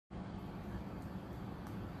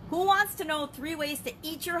Who wants to know 3 ways to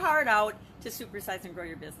eat your heart out to supersize and grow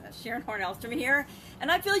your business? Sharon Horn-Elstrom here,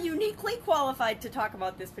 and I feel uniquely qualified to talk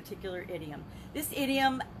about this particular idiom. This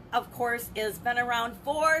idiom, of course, has been around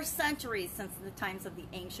for centuries, since the times of the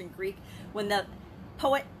ancient Greek, when the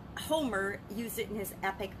poet Homer used it in his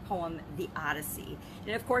epic poem, The Odyssey.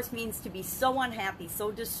 It, of course, means to be so unhappy,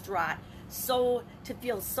 so distraught, to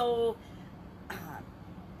feel so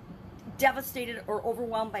devastated or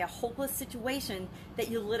overwhelmed by a hopeless situation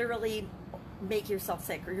that you literally make yourself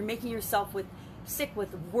sick, or you're making yourself sick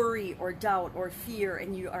with worry or doubt or fear,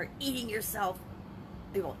 and you are eating yourself,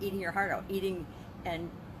 eating your heart out, eating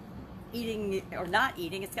or not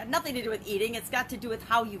eating. It's got nothing to do with eating. It's got to do with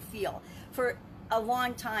how you feel. For a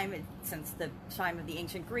long time, since the time of the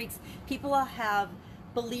ancient Greeks, people have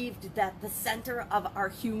believed that the center of our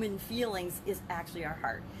human feelings is actually our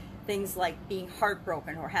heart. Things like being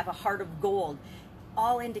heartbroken or have a heart of gold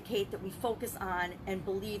all indicate that we focus on and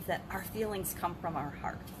believe that our feelings come from our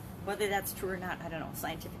heart. Whether that's true or not, I don't know.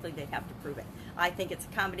 Scientifically, they'd have to prove it. I think it's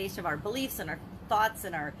a combination of our beliefs and our thoughts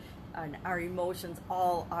and our emotions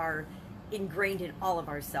all are ingrained in all of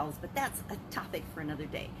our cells, but that's a topic for another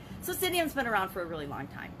day. So this idiom's been around for a really long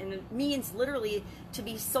time, and it means literally to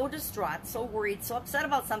be so distraught, so worried, so upset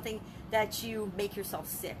about something that you make yourself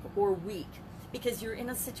sick or weak because you're in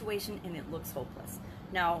a situation and it looks hopeless.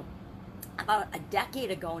 Now, about a decade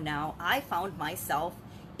ago now, I found myself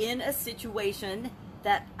in a situation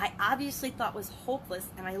that I obviously thought was hopeless,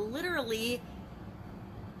 and I literally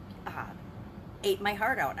ate my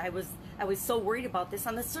heart out. I was so worried about this.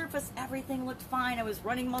 On the surface, everything looked fine. I was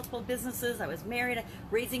running multiple businesses. I was married,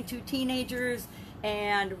 raising 2 teenagers,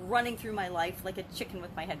 and running through my life like a chicken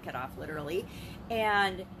with my head cut off, literally.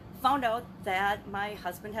 And found out that my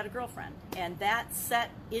husband had a girlfriend, and that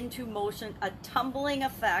set into motion a tumbling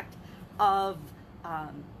effect of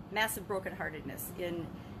massive brokenheartedness, in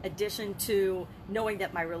addition to knowing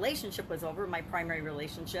that my relationship was over, my primary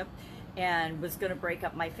relationship, and was going to break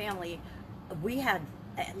up my family. We had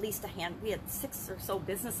we had 6 or so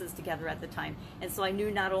businesses together at the time, and so I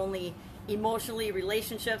knew not only emotionally,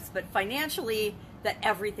 relationships, but financially, that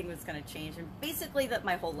everything was going to change, and basically that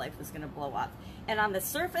my whole life was going to blow up. And on the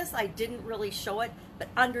surface, I didn't really show it, but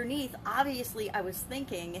underneath, obviously, I was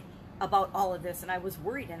thinking about all of this, and I was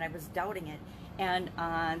worried, and I was doubting it. And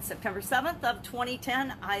on September 7th of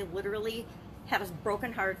 2010, I literally had a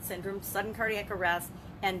broken heart syndrome, sudden cardiac arrest,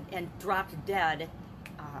 and dropped dead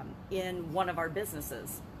in one of our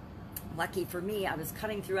businesses. Lucky for me, I was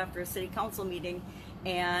cutting through after a city council meeting,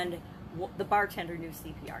 and the bartender knew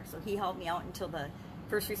CPR, so he helped me out until the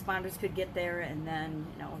first responders could get there, and then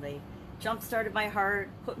they jump-started my heart,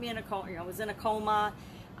 put me in a coma. I was in a coma,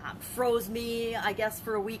 froze me, I guess,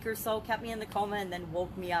 for a week or so, kept me in the coma, and then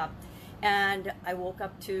woke me up. And I woke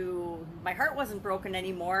up to, my heart wasn't broken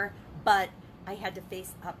anymore, but I had to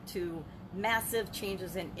face up to massive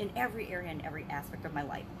changes in every area and every aspect of my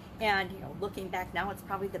life. And looking back now, it's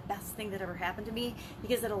probably the best thing that ever happened to me,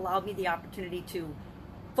 because it allowed me the opportunity to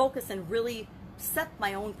focus and really set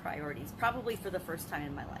my own priorities, probably for the first time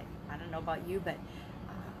in my life. I don't know about you, but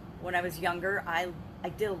when I was younger, I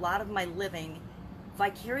did a lot of my living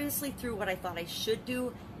vicariously through what I thought I should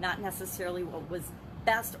do, not necessarily what was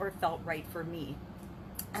best or felt right for me.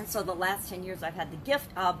 And so the last 10 years, I've had the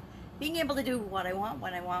gift of being able to do what I want,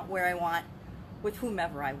 when I want, where I want, with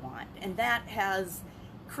whomever I want. And that has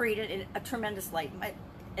created a tremendous life,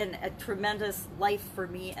 and a tremendous life for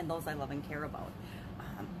me and those I love and care about.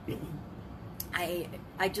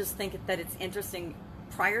 I just think that it's interesting.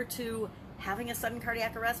 Prior to having a sudden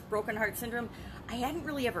cardiac arrest, broken heart syndrome, I hadn't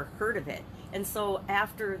really ever heard of it. And so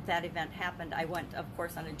after that event happened, I went, of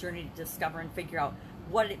course, on a journey to discover and figure out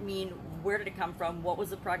what did it mean, where did it come from, what was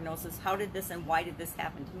the prognosis, how did this and why did this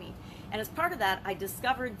happen to me. And as part of that, I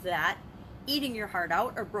discovered that eating your heart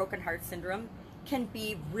out, or broken heart syndrome, can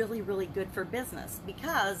be really, really good for business,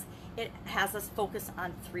 because it has us focus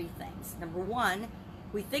on 3 things. Number 1,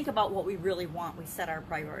 we think about what we really want. We set our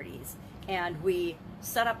priorities, and we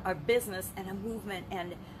set up our business and a movement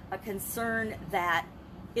and a concern that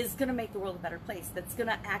is going to make the world a better place, that's going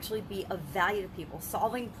to actually be of value to people,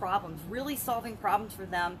 solving problems, really solving problems for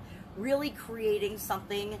them, really creating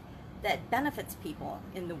something that benefits people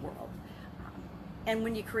in the world. And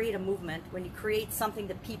when you create a movement, when you create something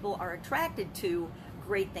that people are attracted to,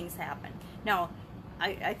 great things happen. Now,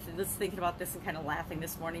 I was thinking about this and kind of laughing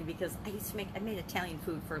this morning because I made Italian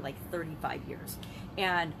food for like 35 years.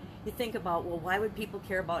 And you think about, well, why would people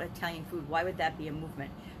care about Italian food? Why would that be a movement?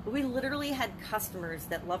 But we literally had customers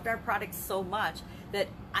that loved our products so much that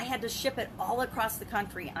I had to ship it all across the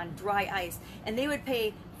country on dry ice. And they would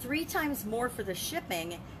pay 3 times more for the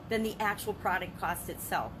shipping than the actual product cost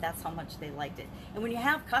itself. That's how much they liked it. And when you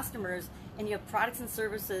have customers and you have products and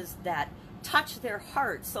services that touch their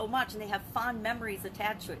heart so much and they have fond memories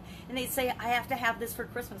attached to it, and they say, I have to have this for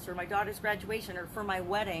Christmas or my daughter's graduation or for my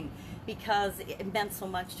wedding because it meant so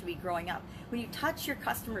much to me growing up. When you touch your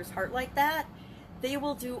customer's heart like that, they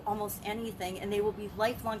will do almost anything and they will be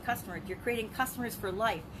lifelong customers. You're creating customers for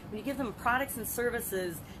life. When you give them products and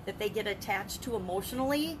services that they get attached to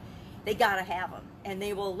emotionally, they gotta have them, and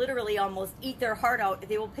they will literally almost eat their heart out.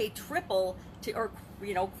 They will pay triple to, or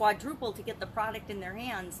quadruple to get the product in their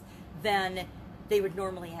hands than they would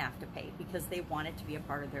normally have to pay because they want it to be a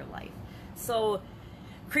part of their life. So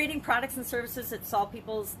creating products and services that solve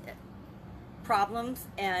people's problems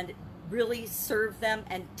and really serve them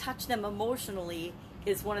and touch them emotionally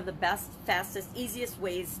is one of the best, fastest, easiest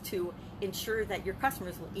ways to ensure that your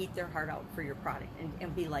customers will eat their heart out for your product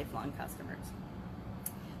and be lifelong customers.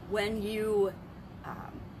 When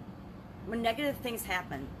negative things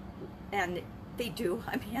happen, and they do,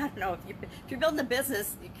 I mean, I don't know, if you're building a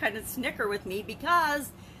business, you kind of snicker with me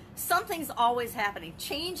because something's always happening.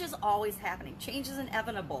 Change is always happening. Change is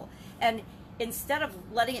inevitable. And instead of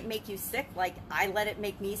letting it make you sick, like I let it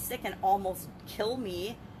make me sick and almost kill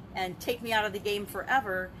me and take me out of the game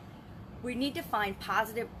forever, we need to find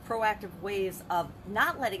positive, proactive ways of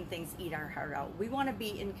not letting things eat our heart out. We want to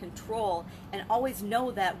be in control and always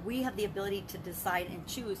know that we have the ability to decide and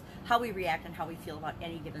choose how we react and how we feel about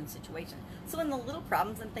any given situation. So when the little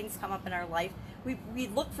problems and things come up in our life, we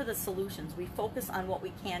look for the solutions. We focus on what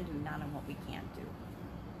we can do, not on what we can't do.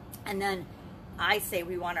 And then I say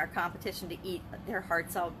we want our competition to eat their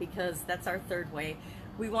hearts out because that's our third way.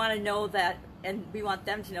 We want to know that, and we want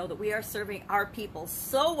them to know that we are serving our people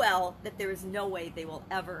so well that there is no way they will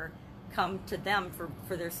ever come to them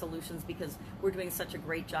for their solutions because we're doing such a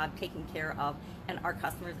great job taking care of, and our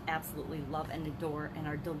customers absolutely love and adore and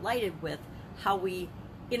are delighted with how we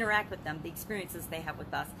interact with them, the experiences they have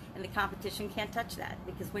with us. And the competition can't touch that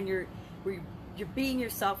because when you're being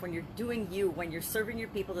yourself, when you're doing you, when you're serving your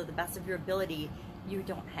people to the best of your ability, you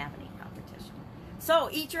don't have any competition. So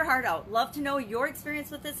eat your heart out. Love to know your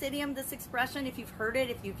experience with this idiom, this expression, if you've heard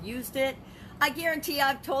it, if you've used it. I guarantee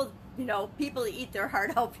I've told people to eat their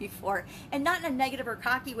heart out before, and not in a negative or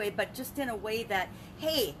cocky way, but just in a way that,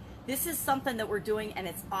 hey, this is something that we're doing and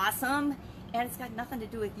it's awesome and it's got nothing to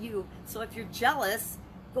do with you. So if you're jealous,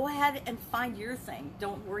 go ahead and find your thing.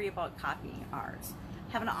 Don't worry about copying ours.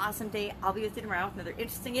 Have an awesome day. I'll be with you tomorrow with another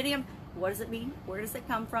interesting idiom. What does it mean? Where does it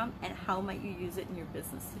come from? And how might you use it in your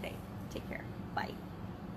business today? Take care. Bye.